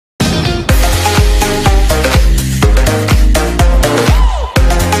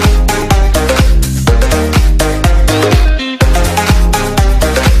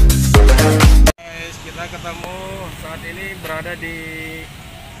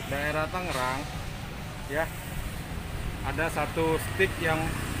daerah Tangerang ya, ada satu stick yang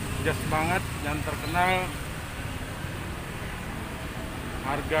jos banget dan terkenal.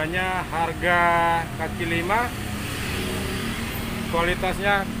 Harganya harga kaki 5,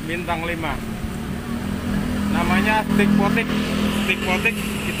 kualitasnya bintang 5. Namanya stick potik. Stick potik,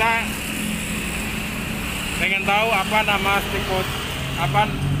 kita pengen tahu apa nama stick potik.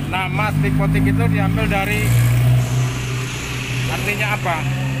 Nama stick potik itu diambil dari, artinya apa?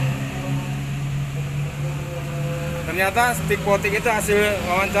 Ternyata stick potik itu hasil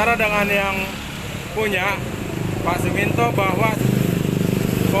wawancara dengan yang punya, Pak Suminto, bahwa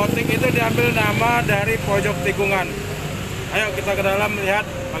potik itu diambil nama dari pojok tikungan. Ayo kita ke dalam lihat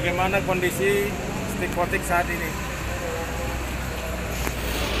bagaimana kondisi stick potik saat ini.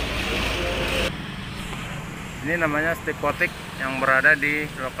 Ini namanya stick potik yang berada di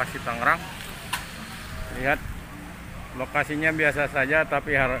lokasi Tangerang. Lihat, lokasinya biasa saja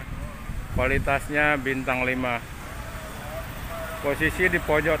tapi kualitasnya bintang 5. Posisi di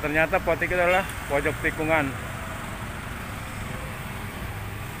pojok, ternyata potik itu adalah pojok tikungan.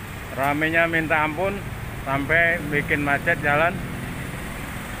 Ramenya minta ampun sampai bikin macet jalan.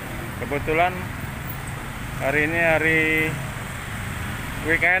 Kebetulan hari ini hari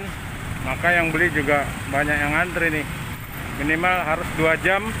weekend, maka yang beli juga banyak yang antri nih. Minimal harus 2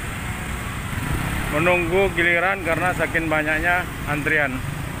 jam menunggu giliran karena saking banyaknya antrian.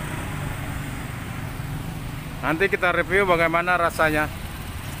 Nanti kita review bagaimana rasanya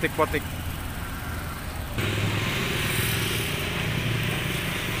stick potik.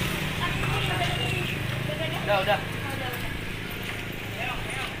 Udah.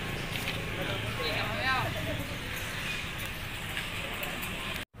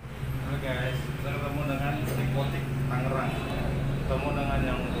 Halo guys, kita ketemu dengan stick potik Tangerang. Ketemu dengan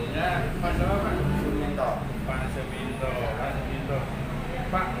yang punya Pak siapa Pak? Suminto. Pak Suminto.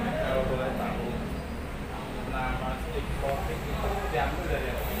 Pak, kalau boleh tahu, nama stick potik itu diambil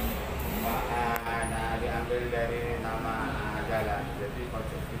dari apa? Diambil dari nama jalan, jadi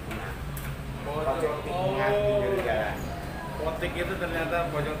pojok tikungan. Pojok Oh, tikungan pinggir jalan. potik itu ternyata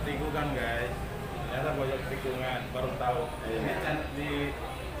pojok tikungan guys. Ternyata pojok tikungan, baru tahu. Ini di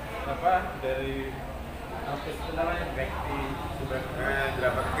apa, dari artis itu namanya Bekti sudah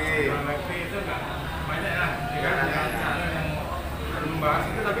Bekti itu nggak banyak lah ya kan, yang membahas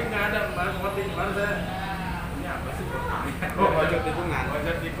itu, tapi nggak ada membahas potik. Baru saya, ini apa sih potik? Pojok tikungan.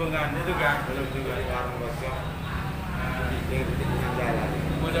 Pojok tikungan itu kan belum juga. Warung pojok tikungan jalan.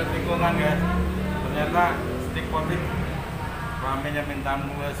 Pojok tikungan guys. Ternyata stick potik ramenya minta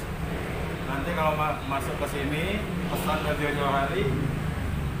ampun. Nanti kalau masuk ke sini pesan ke jauh hari,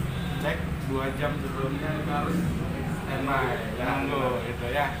 cek 2 jam sebelumnya, kita harus standby, nunggu gitu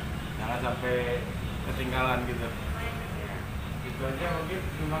ya, jangan sampai ketinggalan gitu. Itu aja mungkin.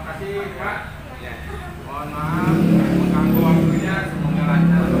 Terima kasih Pak. Ya. Mohon maaf mengganggu waktunya, semoga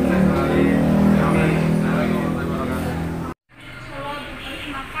lancar, sukses sekali. Amin. Assalamualaikum warahmatullahi wabarakatuh. Kalau habis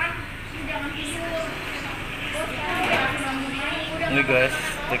makan, jangan tidur. Ini guys,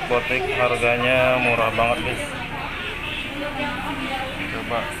 stick potik harganya murah banget guys.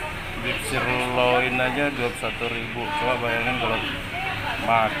 Coba beef sirloin aja 21.000. Coba bayangin kalau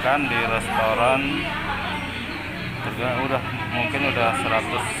makan di restoran, harga udah mungkin udah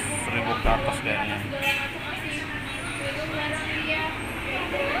 100.000 ke atas kayaknya.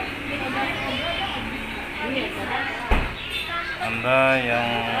 Anda yang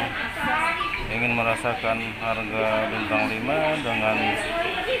ingin merasakan harga bintang 5 dengan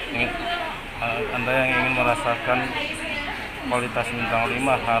Anda yang ingin merasakan kualitas bintang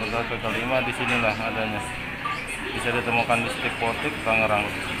 5, harga kaki 5, disinilah adanya. Bisa ditemukan di stick potik Tangerang.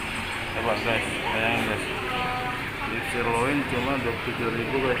 Coba guys, bayangin guys, beef sirloin cuma 27.000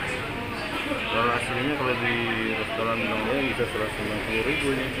 guys. Kalau aslinya kalau di restoran bintang 5 bisa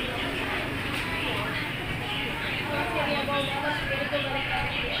 190.000 nih.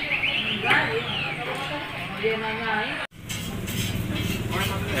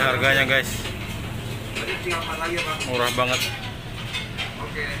 Ini harganya guys, murah banget.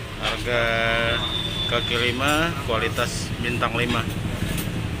 Harga kaki 5, kualitas bintang 5.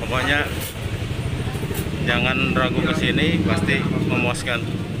 Pokoknya jangan ragu ke sini, pasti memuaskan.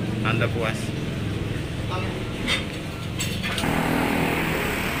 Anda puas.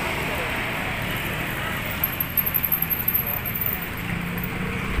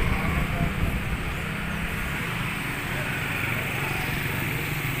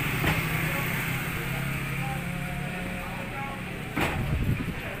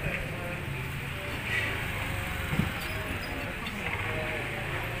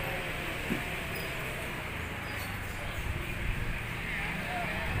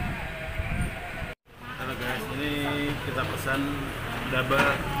 kita pesan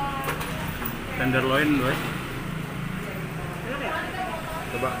double tenderloin guys.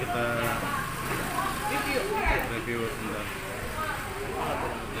 Coba kita review bentar.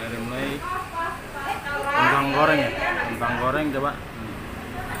 Dari mulai kentang goreng ya, kentang goreng coba.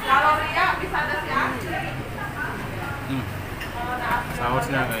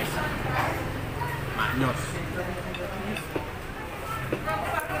 Sausnya guys, maknyos.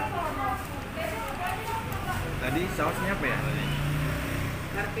 Tadi sausnya apa ya tadi?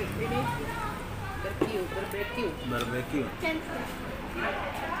 Barbecue.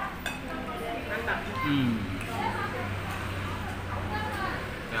 Mantap.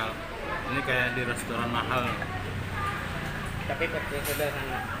 Ya, ini kayak di restoran mahal. Tapi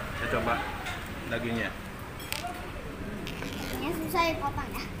sederhana. Saya coba dagingnya. Ini susah dipotong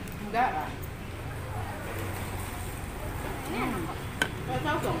ya. Enggak lah. Ini enak kok.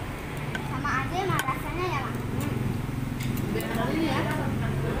 Tahu dong. Sama aja sama rasanya ya lah. Benar ini ya.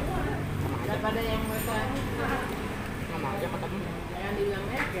 Daripada yang mereka sama aja ketemu. Yang dibilang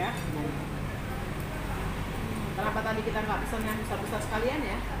merek ya. Kenapa tadi kita nggak pesan yang besar-besar sekalian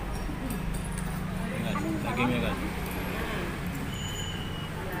ya? Ingat, dagingnya kan.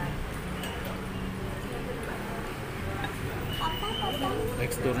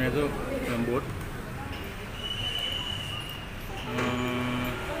 Teksturnya tuh lembut.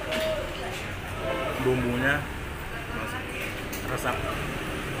 Bumbunya resap.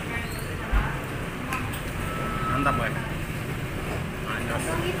 Mantap ya. Manis.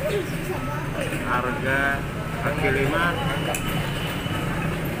 Harga Kaki Lima,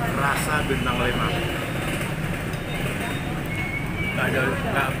 Rasa Bintang Lima.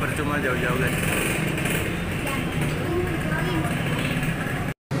 Nggak percuma jauh-jauh guys.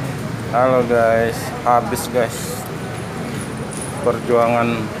 Halo guys, habis guys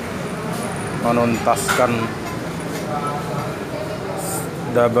perjuangan menuntaskan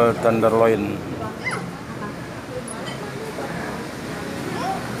double tenderloin.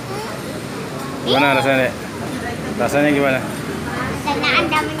 Gimana rasanya, Dek? Rasanya gimana? Karena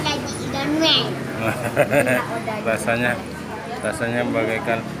Anda menjadi idomen. rasanya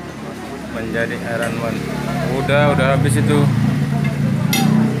bagaikan menjadi Iron Man. Udah habis itu.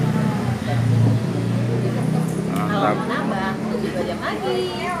 Mantap.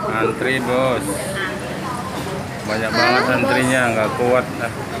 Antri bos. Banyak banget antrinya, nggak kuat.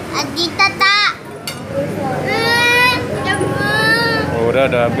 Adita tak. Udah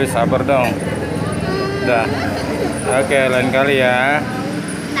habis, sabar dong. Udah. Oke, lain kali ya.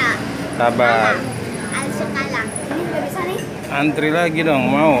 Nah. Sabar. Sekarang. Ini udah bisa nih. Antri lagi dong,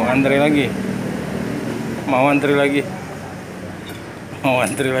 mau antri lagi. Mau antri lagi. Mau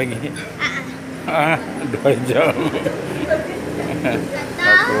antri lagi. 2 jam.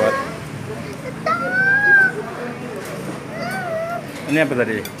 Nggak kuat. Ini apa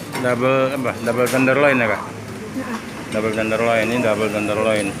tadi? Double tenderloin ya kak? Double tenderloin, ini double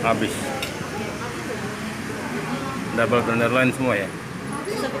tenderloin habis. Double tenderloin semua ya?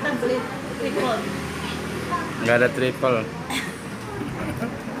 Bisa kita beli triple. Nggak ada triple.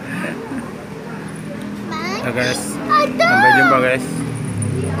 Nah guys, sampai jumpa guys.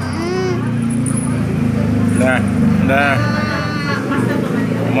 Udah.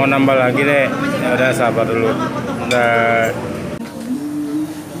 Mau nambah lagi deh. Ya udah sabar dulu. Udah.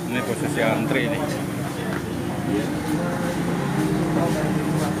 Ini posisi antri nih.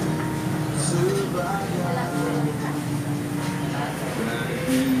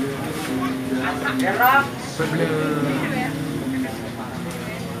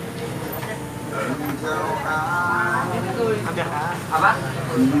 Apa?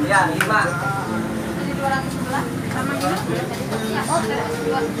 Ya, 5.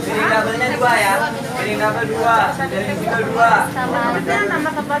 Piring double-nya 2 ya. Piring double 2, piring single 2. Itu yang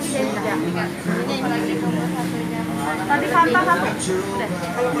nambah satu lagi jadi 3. Tadi Fanta 1.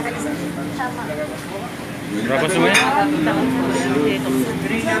 Sama. Berapa semuanya?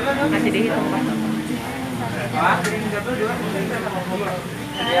 Masih dihitung Pak. Piring double 2.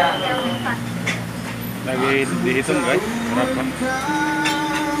 Ya. Lagi dihitung guys, berapa?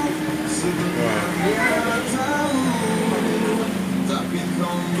 Wah.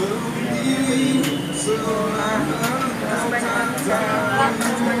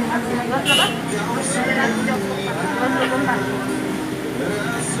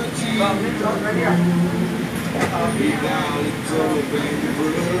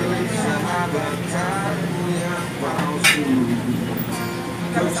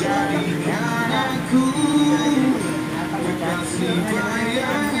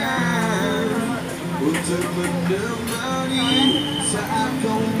 Untuk menemani saat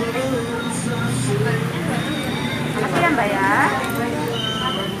kau merasa sedih. ya Mbak ya.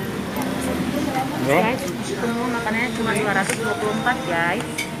 Bro, Guys, itu makanannya cuma 224 guys.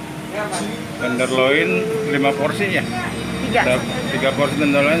 tenderloin 5 porsi ya? 3. 3 porsi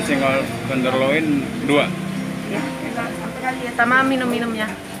tenderloin, single tenderloin 2. Ya, satu kali ya. Sama minum-minumnya.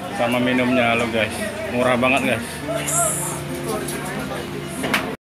 Sama minumnya, halo guys. Murah banget guys.